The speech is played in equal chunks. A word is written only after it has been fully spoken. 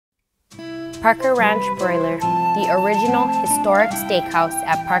Parker Ranch Broiler, the original historic steakhouse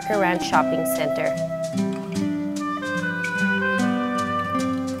at Parker Ranch Shopping Center.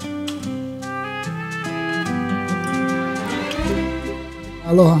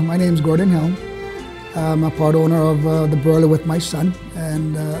 Aloha, my name is Gordon Helm. I'm a part owner of the broiler with my son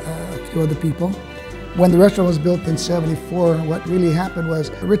and a few other people. When the restaurant was built in '74, what really happened was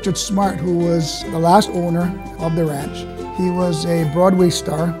Richard Smart, who was the last owner of the ranch, he was a Broadway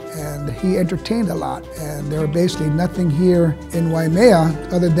star and he entertained a lot. And there was basically nothing here in Waimea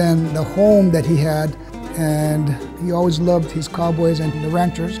other than the home that he had. And he always loved his cowboys and the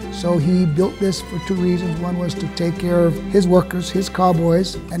ranchers. So he built this for two reasons. One was to take care of his workers, his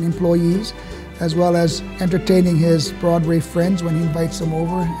cowboys and employees, as well as entertaining his Broadway friends when he invites them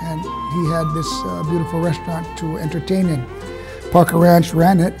over. And he had this beautiful restaurant to entertain in. Parker Ranch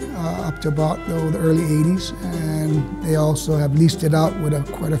ran it up to about the early '80s, and they also have leased it out with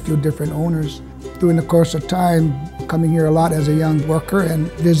quite a few different owners. During the course of time, coming here a lot as a young worker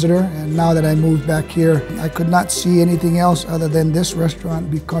and visitor, and now that I moved back here, I could not see anything else other than this restaurant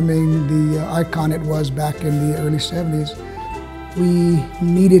becoming the icon it was back in the early '70s. We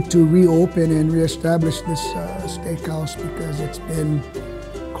needed to reopen and reestablish this steakhouse because it's been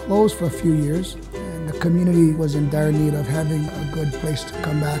closed for a few years. The community was in dire need of having a good place to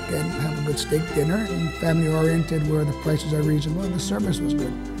come back and have a good steak dinner, and family-oriented where the prices are reasonable and the service was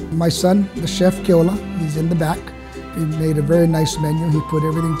good. My son, the chef Keola, he's in the back. He made a very nice menu. He put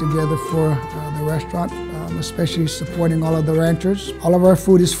everything together for the restaurant, especially supporting all of the ranchers. All of our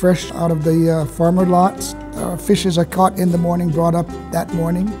food is fresh out of the farmer lots. Our fishes are caught in the morning, brought up that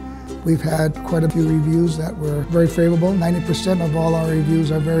morning. We've had quite a few reviews that were very favorable. 90% of all our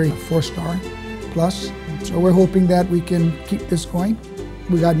reviews are very 4-star plus. So we're hoping that we can keep this going.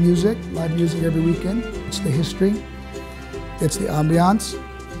 We got music, live music every weekend. It's the history, it's the ambiance,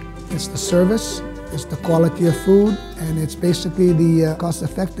 it's the service, it's the quality of food, and it's basically the cost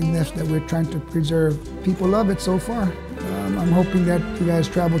effectiveness that we're trying to preserve. People love it so far. I'm hoping that you guys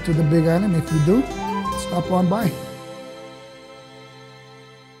travel to the Big Island. If you do, stop on by.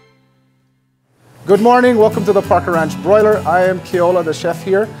 Good morning, welcome to the Parker Ranch Broiler. I am Keola, the chef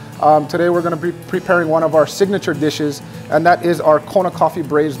here. Today we're going to be preparing one of our signature dishes, and that is our Kona Coffee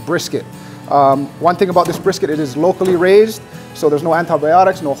braised brisket. One thing about this brisket, it is locally raised, so there's no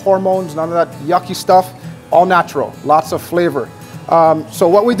antibiotics, no hormones, none of that yucky stuff, all natural, lots of flavor. So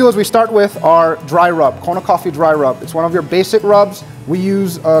what we do is we start with our dry rub, Kona Coffee dry rub. It's one of your basic rubs. We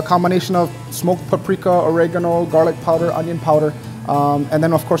use a combination of smoked paprika, oregano, garlic powder, onion powder, and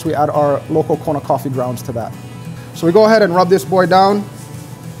then of course we add our local Kona Coffee grounds to that. So we go ahead and rub this boy down,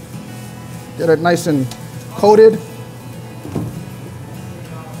 get it nice and coated.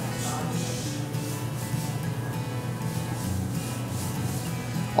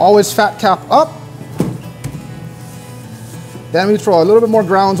 Always fat cap up. Then we throw a little bit more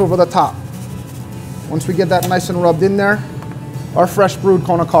grounds over the top. Once we get that nice and rubbed in there, our fresh brewed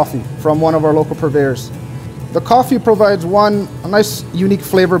Kona coffee from one of our local purveyors. The coffee provides a nice unique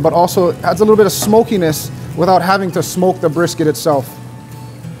flavor, but also adds a little bit of smokiness without having to smoke the brisket itself.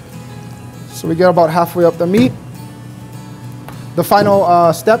 So we get about halfway up the meat. The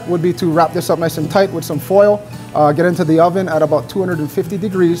final step would be to wrap this up nice and tight with some foil, get into the oven at about 250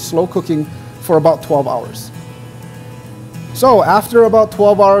 degrees, slow cooking for about 12 hours. So after about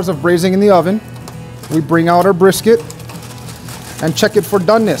 12 hours of braising in the oven, we bring out our brisket and check it for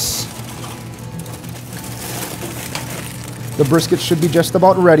doneness. The brisket should be just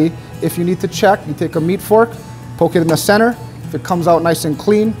about ready. If you need to check, you take a meat fork, poke it in the center. If it comes out nice and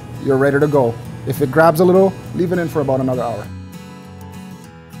clean, you're ready to go. If it grabs a little, leave it in for about another hour.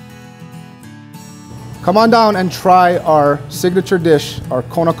 Come on down and try our signature dish, our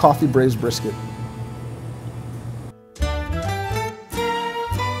Kona Coffee braised brisket.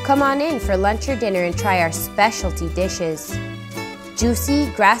 Come on in for lunch or dinner and try our specialty dishes.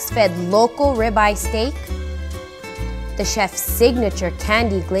 Juicy, grass-fed local ribeye steak, the chef's signature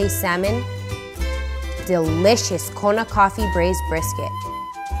candy glazed salmon, delicious Kona Coffee braised brisket.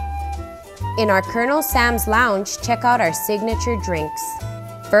 In our Colonel Sam's Lounge, check out our signature drinks,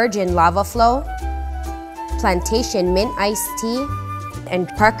 Virgin Lava Flow, Plantation Mint Iced Tea, and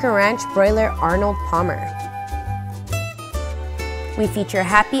Parker Ranch Broiler Arnold Palmer. We feature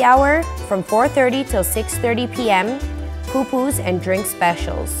happy hour from 4:30 till 6:30 p.m., poo-poos and drink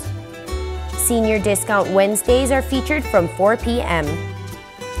specials. Senior Discount Wednesdays are featured from 4 p.m.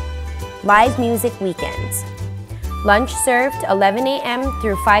 Live music weekends. Lunch served 11 a.m.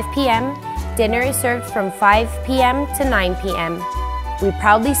 through 5 p.m. Dinner is served from 5 p.m. to 9 p.m. We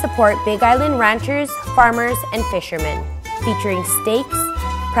proudly support Big Island ranchers, farmers, and fishermen, featuring steaks,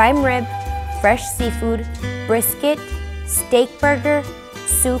 prime rib, fresh seafood, brisket, steak burger,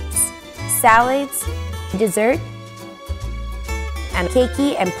 soups, salads, dessert, and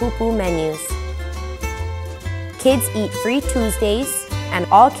keiki and poo-poo menus. Kids eat free Tuesdays, and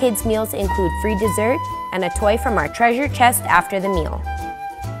all kids' meals include free dessert and a toy from our treasure chest after the meal.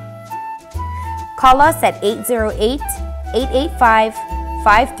 Call us at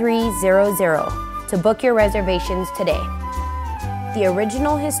 808-885-5300 to book your reservations today. The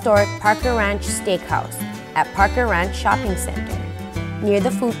original historic Parker Ranch Steakhouse at Parker Ranch Shopping Center, near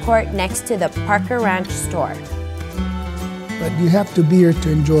the food court next to the Parker Ranch store. But you have to be here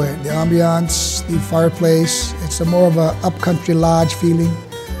to enjoy it. The ambiance, the fireplace, it's a more of a upcountry lodge feeling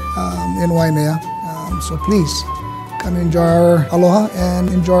in Waimea. So please, come enjoy our aloha and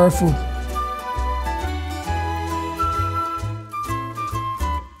enjoy our food.